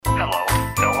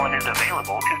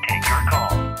available to take your call.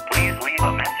 Please leave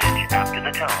a message after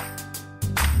the tone.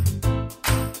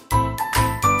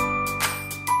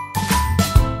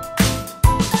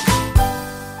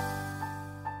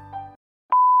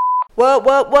 What?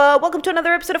 Welcome to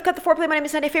another episode of Cut the Foreplay. My name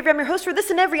is Sandy Favor. I'm your host for this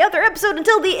and every other episode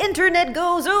until the internet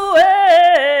goes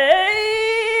away.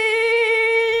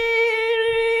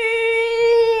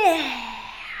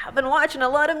 I've been watching a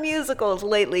lot of musicals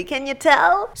lately, can you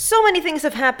tell? So many things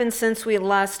have happened since we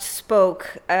last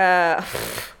spoke. I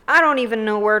don't even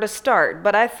know where to start,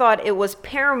 but I thought it was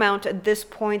paramount at this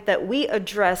point that we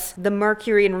address the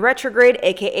Mercury in retrograde,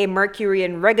 aka Mercury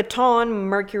in reggaeton,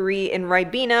 Mercury in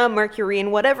Ribena, Mercury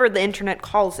in whatever the internet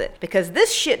calls it. Because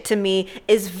this shit to me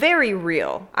is very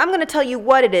real. I'm gonna tell you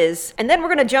what it is, and then we're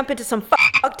gonna jump into some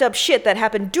fucked up shit that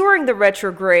happened during the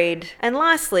retrograde. And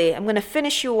lastly, I'm gonna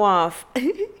finish you off.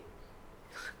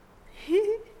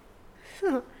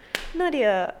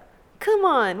 Nadia, come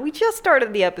on, we just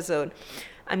started the episode.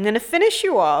 I'm gonna finish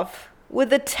you off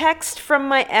with a text from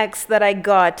my ex that I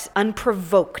got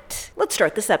unprovoked. Let's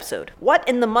start this episode. What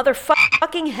in the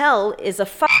motherfucking hell is a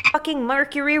fucking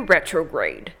Mercury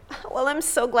retrograde? Well, I'm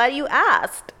so glad you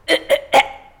asked.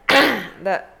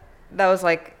 That was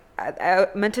like, I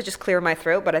meant to just clear my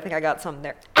throat, but I think I got something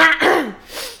there.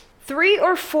 3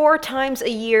 or 4 times a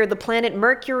year, the planet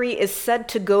Mercury is said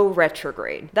to go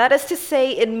retrograde. That is to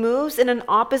say, it moves in an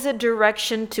opposite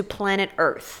direction to planet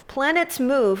Earth. Planets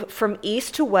move from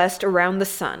east to west around the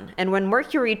sun, and when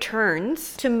Mercury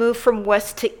turns to move from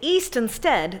west to east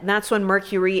instead, that's when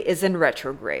Mercury is in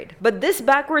retrograde. But this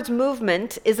backwards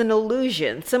movement is an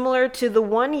illusion, similar to the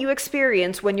one you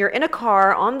experience when you're in a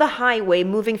car on the highway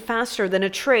moving faster than a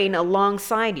train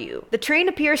alongside you. The train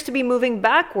appears to be moving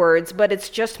backwards, but it's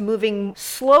just moving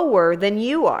slower than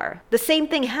you are. The same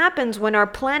thing happens when our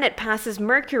planet passes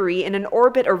Mercury in an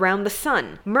orbit around the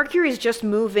sun. Mercury is just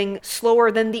moving slower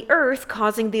than the Earth,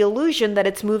 causing the illusion that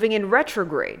it's moving in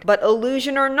retrograde. But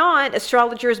illusion or not,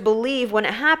 astrologers believe when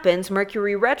it happens,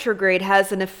 Mercury retrograde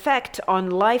has an effect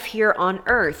on life here on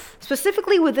Earth,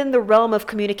 specifically within the realm of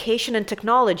communication and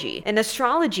technology. In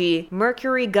astrology,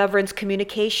 Mercury governs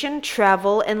communication,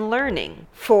 travel, and learning.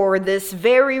 For this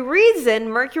very reason,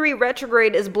 Mercury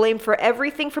retrograde is blamed for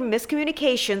everything from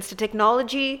miscommunications to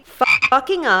technology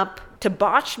fucking up, to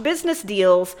botched business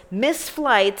deals, missed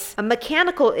flights, a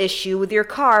mechanical issue with your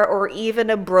car, or even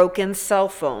a broken cell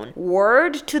phone.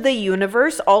 Word to the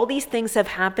universe, all these things have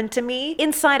happened to me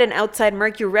inside and outside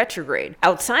Mercury retrograde.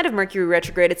 Outside of Mercury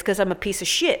retrograde, it's because I'm a piece of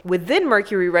shit. Within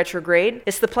Mercury retrograde,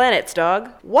 it's the planets, dog.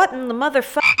 What in the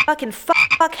motherfucking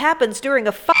fuck happens during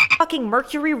a fucking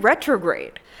Mercury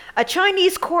retrograde? A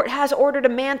Chinese court has ordered a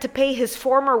man to pay his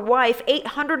former wife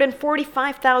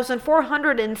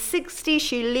 845,460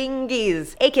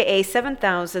 shillings, aka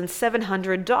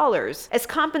 $7,700, as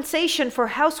compensation for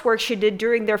housework she did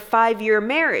during their 5-year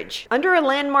marriage. Under a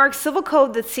landmark civil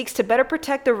code that seeks to better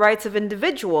protect the rights of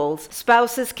individuals,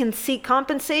 spouses can seek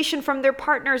compensation from their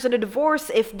partners in a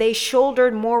divorce if they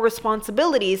shouldered more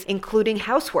responsibilities, including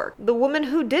housework. The woman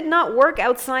who did not work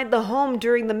outside the home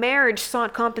during the marriage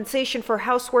sought compensation for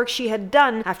housework she had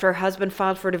done after her husband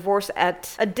filed for divorce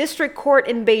at a district court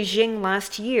in Beijing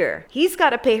last year. He's got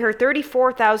to pay her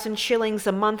 34,000 shillings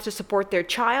a month to support their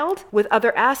child, with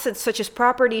other assets such as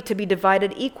property to be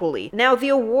divided equally. Now, the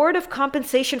award of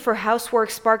compensation for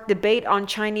housework sparked debate on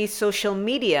Chinese social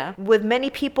media, with many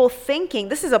people thinking,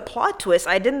 this is a plot twist,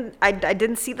 I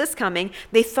didn't see this coming,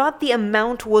 they thought the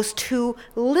amount was too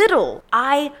little.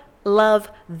 I love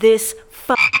this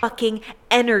fucking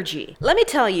energy. Let me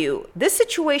tell you, this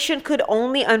situation could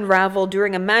only unravel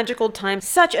during a magical time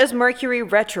such as Mercury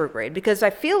retrograde, because I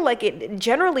feel like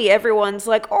generally everyone's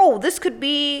like, oh, this could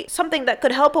be something that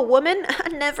could help a woman.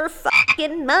 Never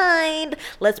fucking mind.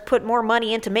 Let's put more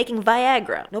money into making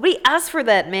Viagra. Nobody asked for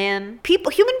that, man.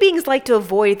 Human beings like to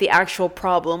avoid the actual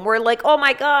problem. We're like, oh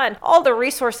my god, all the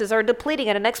resources are depleting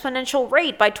at an exponential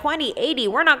rate. By 2080,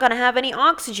 we're not gonna have any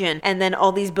oxygen. And then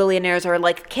all these billionaires are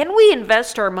like, can we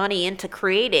invest our money into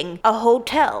creating a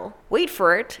hotel, wait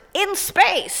for it, in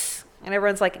space? And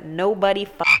everyone's like, nobody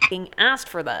fucking asked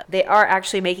for that. They are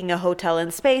actually making a hotel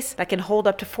in space that can hold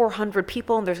up to 400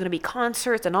 people, and there's going to be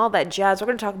concerts and all that jazz. We're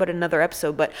going to talk about it in another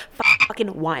episode, but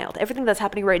fucking wild. Everything that's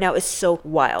happening right now is so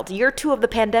wild. Year 2 of the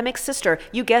pandemic, sister,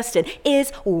 you guessed it,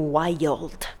 is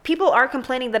wild. People are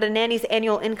complaining that a nanny's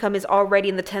annual income is already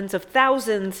in the tens of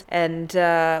thousands, and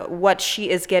what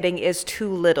she is getting is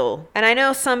too little. And I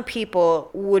know some people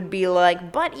would be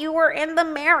like, but you were in the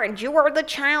marriage, you were the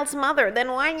child's mother, then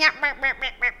why not?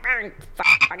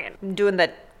 I'm doing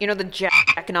that, you know, the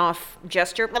jacking off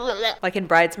gesture, like in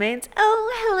Bridesmaids.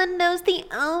 Oh, Helen knows the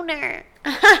owner.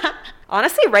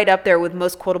 Honestly, right up there with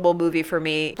most quotable movie for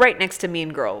me, right next to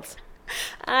Mean Girls.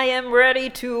 I am ready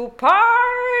to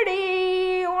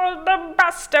party with the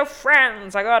best of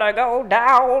friends. I gotta go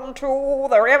down to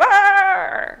the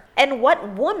river. And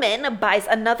what woman buys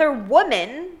another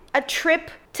woman a trip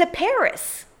to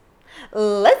Paris?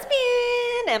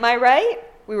 Lesbian, am I right?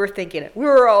 We were thinking it. We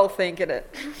were all thinking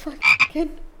it.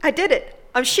 I did it.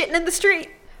 I'm shitting in the street.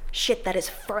 Shit that is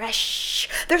fresh.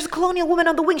 There's a colonial woman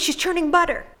on the wing. She's churning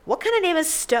butter. What kind of name is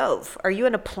Stove? Are you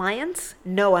an appliance?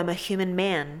 No, I'm a human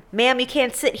man. Ma'am, you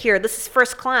can't sit here. This is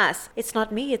first class. It's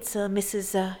not me. It's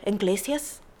Mrs.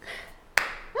 Iglesias.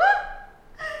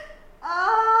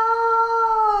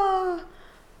 Oh,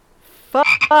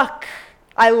 fuck.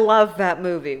 I love that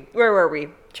movie. Where were we?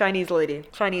 Chinese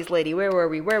lady, where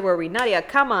were we? Nadia,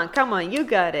 come on, you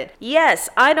got it. Yes,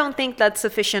 I don't think that's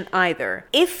sufficient either.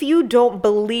 If you don't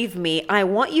believe me, I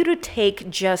want you to take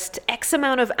just X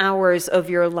amount of hours of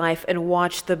your life and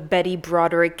watch the Betty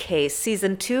Broderick case,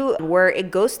 season 2, where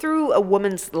it goes through a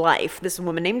woman's life, this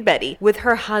woman named Betty, with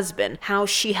her husband, how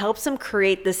she helps him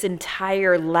create this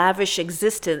entire lavish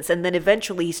existence, and then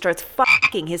eventually he starts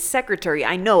fucking his secretary,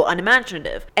 I know,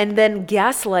 unimaginative, and then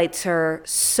gaslights her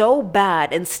so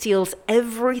bad and steals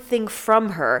everything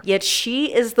from her, yet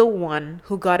she is the one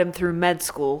who got him through med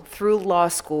school, through law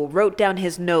school, wrote down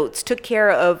his notes, took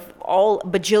care of all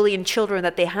bajillion children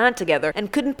that they had together,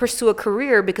 and couldn't pursue a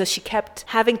career because she kept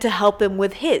having to help him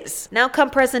with his. Now come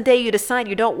present day, you decide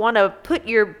you don't want to put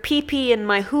your pee-pee in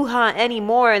my hoo-ha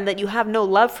anymore and that you have no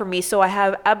love for me, so I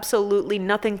have absolutely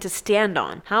nothing to stand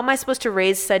on. How am I supposed to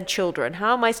raise said children?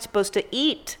 How am I supposed to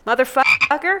eat?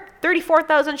 Motherfucker,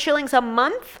 34,000 shillings a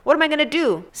month? What am I gonna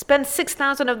do? Spend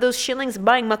 6,000 of those shillings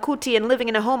buying makuti and living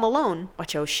in a home alone?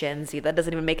 Watch out, Shenzi, that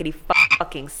doesn't even make any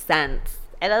fucking sense.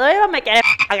 It doesn't even make any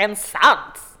fucking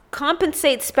sense.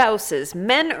 Compensate spouses,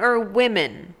 men or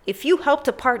women. If you helped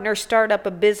a partner start up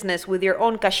a business with your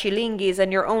own kashilingis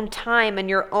and your own time and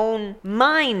your own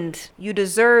mind, you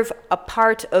deserve a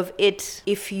part of it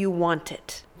if you want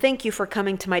it. Thank you for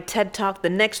coming to my TED Talk. The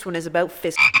next one is about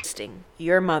fisting.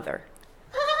 Your mother.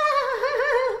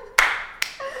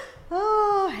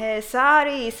 Oh, है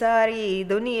सारी सारी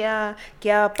दुनिया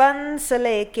क्या पन से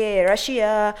लेके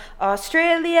Russia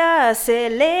Australia से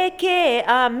लेके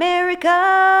America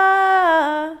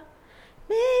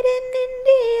made in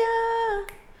India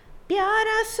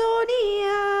Pyara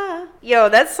Sonia. Yo,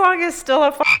 that song is still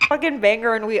a fucking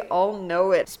banger and we all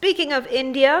know it. Speaking of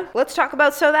India, let's talk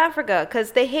about South Africa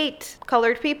because they hate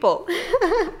colored people.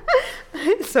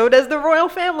 So does the royal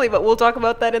family, but we'll talk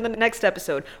about that in the next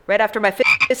episode, right after my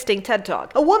fisting TED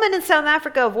Talk. A woman in South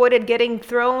Africa avoided getting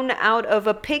thrown out of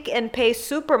a Pick and Pay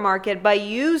supermarket by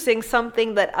using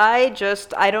something that I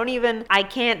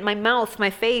can't, my mouth, my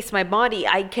face, my body,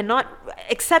 I cannot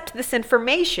accept this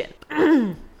information.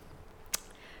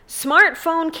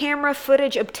 Smartphone camera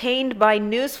footage obtained by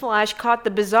Newsflash caught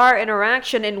the bizarre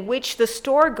interaction in which the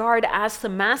store guard asked the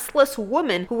maskless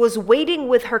woman who was waiting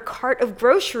with her cart of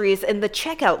groceries in the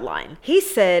checkout line. He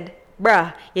said,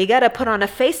 "Bruh, you gotta put on a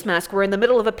face mask. We're in the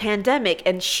middle of a pandemic."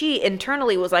 And she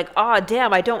internally was like, "Aw,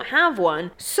 damn, I don't have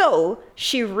one." So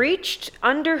she reached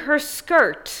under her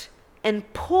skirt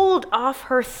and pulled off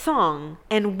her thong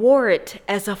and wore it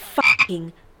as a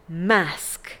fucking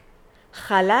mask.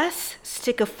 Khalas,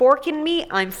 stick a fork in me.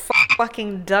 I'm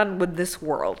fucking done with this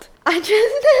world.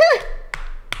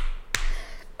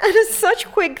 That is such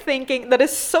quick thinking. That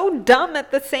is so dumb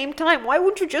at the same time. Why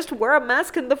wouldn't you just wear a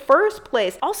mask in the first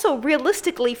place? Also,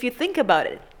 realistically, if you think about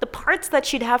it, the parts that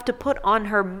she'd have to put on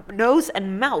her nose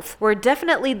and mouth were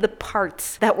definitely the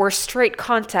parts that were straight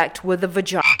contact with the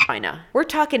vagina. We're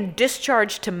talking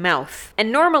discharge to mouth.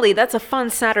 And normally that's a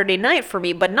fun Saturday night for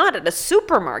me, but not at a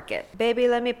supermarket. Baby,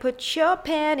 let me put your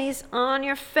panties on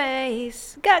your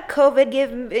face. Got COVID,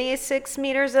 give me 6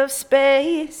 meters of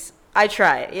space. I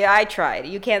tried. Yeah, I tried.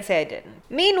 You can't say I didn't.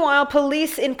 Meanwhile,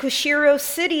 police in Kushiro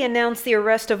City announced the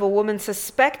arrest of a woman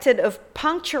suspected of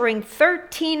puncturing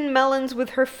 13 melons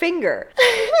with her finger.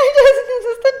 This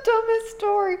is the dumbest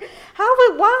story.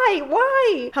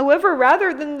 Why? However,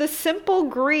 rather than the simple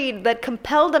greed that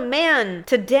compelled a man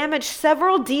to damage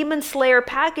several Demon Slayer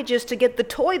packages to get the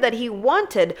toy that he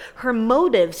wanted, her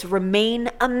motives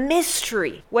remain a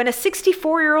mystery. When a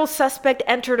 64-year-old suspect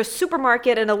entered a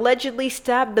supermarket and allegedly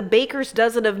stabbed the baker's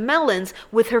dozen of melons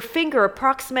with her finger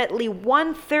approximately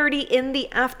 1:30 in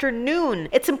the afternoon.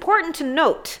 It's important to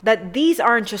note that these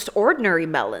aren't just ordinary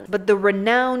melons, but the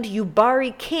renowned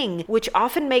Yubari King, which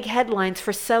often make headlines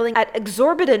for selling at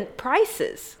exorbitant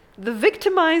prices. The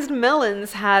victimized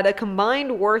melons had a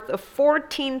combined worth of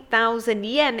 14,000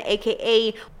 yen,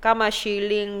 aka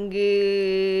Kamashilingi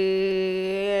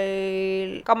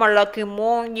Kama laki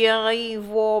moja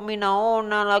hivyo mi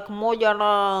naona laki moja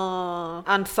na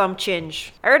and some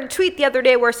change. I heard a tweet the other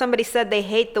day where somebody said they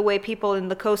hate the way people in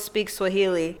the coast speak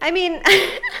Swahili. I mean,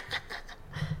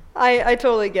 I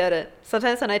totally get it.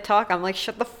 Sometimes when I talk, I'm like,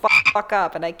 shut the fuck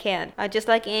up, and I can't. I just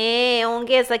like,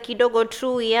 ongeza kidogo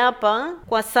chui hapa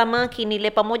kwa samaki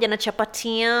nile pamoja na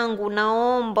chapati yangu,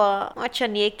 naomba acha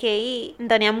nieke hii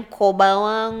ndani ya mkoba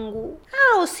wangu.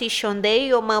 Au sishonde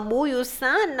hiyo mabuyu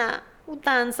sana,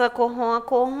 utaanza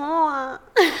kohoa.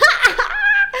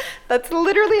 That's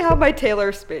literally how my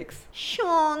tailor speaks.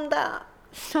 Shonda.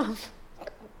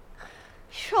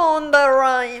 Shonda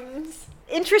rhymes.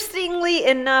 Interestingly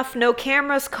enough, no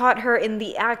cameras caught her in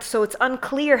the act, so it's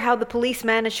unclear how the police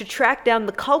managed to track down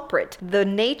the culprit. The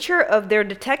nature of their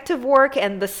detective work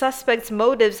and the suspect's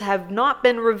motives have not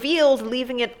been revealed,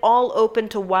 leaving it all open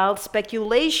to wild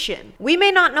speculation. We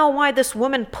may not know why this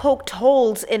woman poked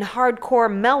holes in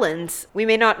hardcore melons. We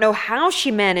may not know how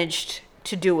she managed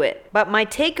to do it. But my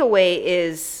takeaway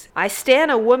is, I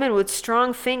stand a woman with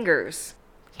strong fingers.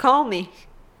 Call me.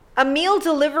 A meal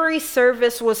delivery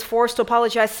service was forced to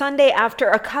apologize Sunday after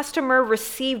a customer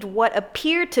received what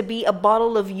appeared to be a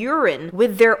bottle of urine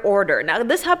with their order. Now,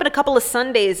 this happened a couple of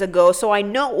Sundays ago, so I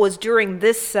know it was during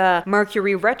this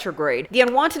Mercury retrograde. The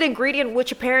unwanted ingredient,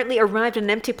 which apparently arrived in an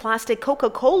empty plastic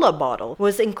Coca-Cola bottle,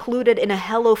 was included in a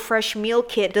HelloFresh meal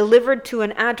kit delivered to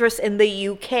an address in the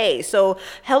UK. So,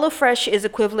 HelloFresh is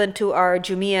equivalent to our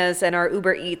Jumia's and our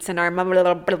Uber Eats and our...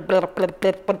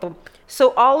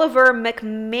 So Oliver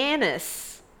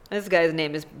McManus, this guy's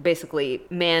name is basically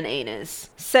man-anus,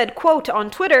 said, quote, on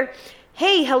Twitter,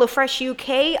 "Hey, HelloFresh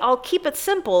UK, I'll keep it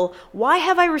simple. Why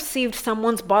have I received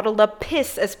someone's bottled up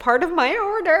piss as part of my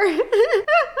order?"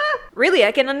 Really,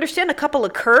 I can understand a couple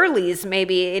of curlies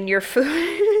maybe in your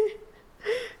food.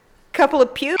 Couple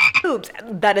of pubes.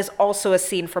 That is also a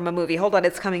scene from a movie. Hold on,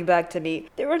 it's coming back to me.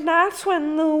 There were nights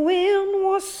when the wind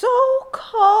was so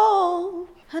cold.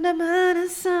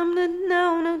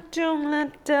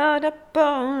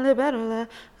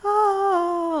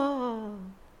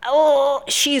 Oh,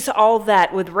 She's All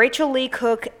That with Rachel Lee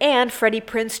Cook and Freddie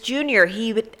Prinze Jr.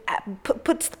 He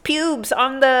puts the pubes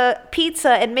on the pizza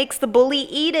and makes the bully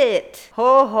eat it.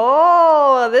 Ho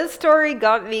ho! This story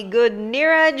got me good.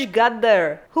 Neeraj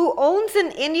Gaddar, who owns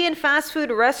an Indian fast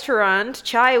food restaurant,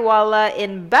 Chai Wala,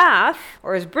 in Bath,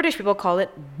 or as British people call it,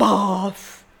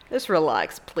 Bath. Just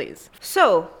relax, please.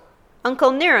 So,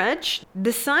 Uncle Neeraj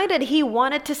decided he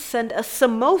wanted to send a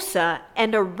samosa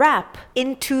and a wrap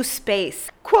into space.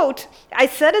 Quote, "I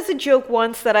said as a joke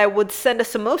once that I would send a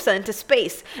samosa into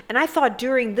space, and I thought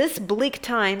during this bleak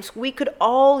times we could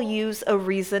all use a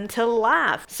reason to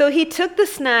laugh." So he took the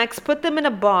snacks, put them in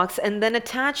a box, and then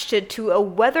attached it to a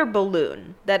weather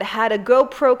balloon that had a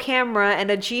GoPro camera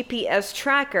and a GPS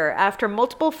tracker. After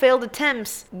multiple failed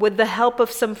attempts, with the help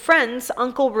of some friends,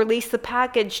 Uncle released the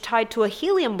package tied to a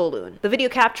helium balloon. The video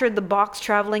captured the box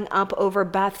traveling up over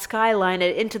Bath skyline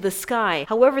and into the sky.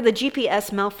 However, the GPS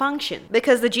malfunctioned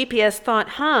because the GPS thought,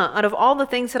 out of all the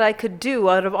things that I could do,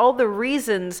 out of all the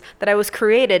reasons that I was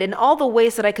created, and all the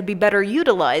ways that I could be better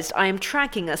utilized, I am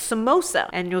tracking a samosa.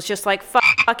 And it was just like,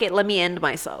 fuck it, let me end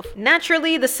myself.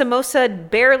 Naturally, the samosa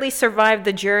barely survived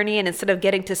the journey, and instead of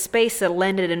getting to space, it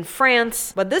landed in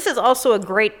France. But this is also a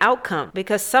great outcome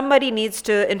because somebody needs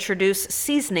to introduce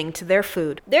seasoning to their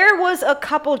food. There was a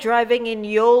couple driving in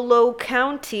Yolo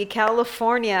County,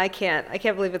 California. I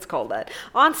can't believe it's called that.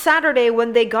 On Saturday,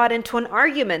 when they got into an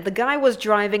argument, the guy was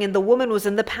driving and the woman was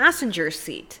in the passenger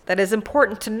seat. That is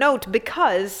important to note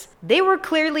because they were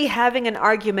clearly having an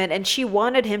argument and she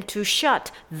wanted him to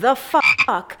shut the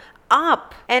fuck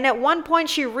up. And at one point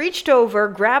she reached over,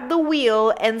 grabbed the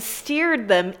wheel, and steered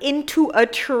them into a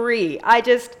tree. I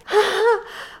just,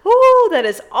 that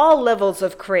is all levels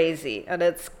of crazy. And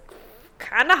it's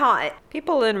kind of hot.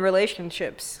 People in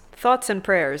relationships. Thoughts and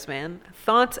prayers, man.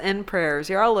 Thoughts and prayers.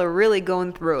 Y'all are really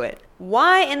going through it.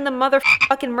 Why in the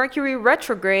motherfucking Mercury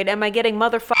retrograde am I getting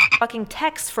motherfucking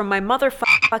texts from my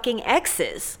motherfucking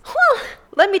exes?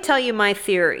 Let me tell you my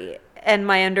theory. And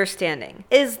my understanding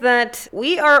is that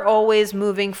we are always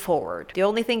moving forward. The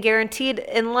only thing guaranteed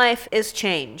in life is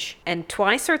change. And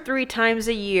twice or three times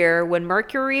a year, when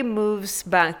Mercury moves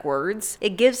backwards,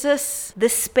 it gives us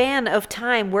this span of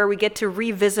time where we get to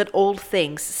revisit old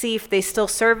things, see if they still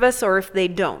serve us or if they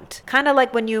don't. Kind of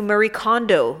like when you Marie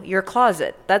Kondo your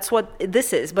closet. That's what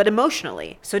this is, but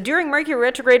emotionally. So during Mercury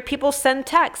retrograde, people send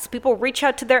texts, people reach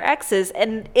out to their exes,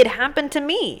 and it happened to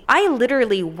me. I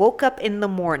literally woke up in the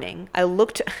morning, I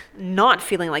looked, not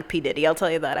feeling like P. Diddy, I'll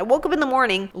tell you that. I woke up in the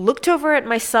morning, looked over at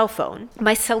my cell phone,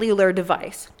 my cellular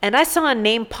device, and I saw a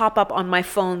name pop up on my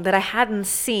phone that I hadn't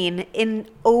seen in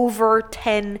over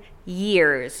 10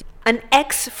 years. An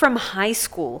ex from high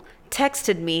school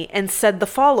texted me and said the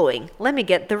following. Let me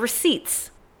get the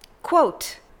receipts.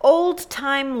 Quote,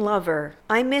 "Old-time lover,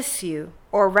 I miss you.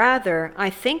 Or rather, I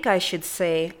think I should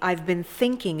say, I've been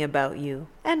thinking about you."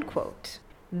 End quote.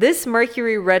 This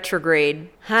Mercury retrograde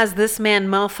has this man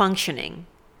malfunctioning.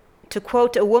 To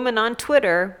quote a woman on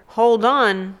Twitter, hold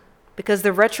on, because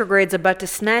the retrograde's about to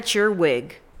snatch your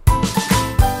wig.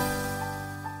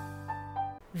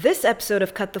 This episode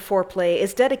of Cut the Foreplay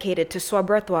is dedicated to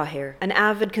Swabrat Wahir, an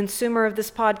avid consumer of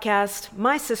this podcast,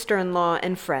 my sister-in-law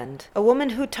and friend, a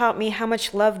woman who taught me how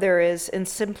much love there is in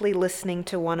simply listening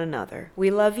to one another. We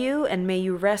love you and may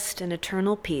you rest in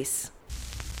eternal peace.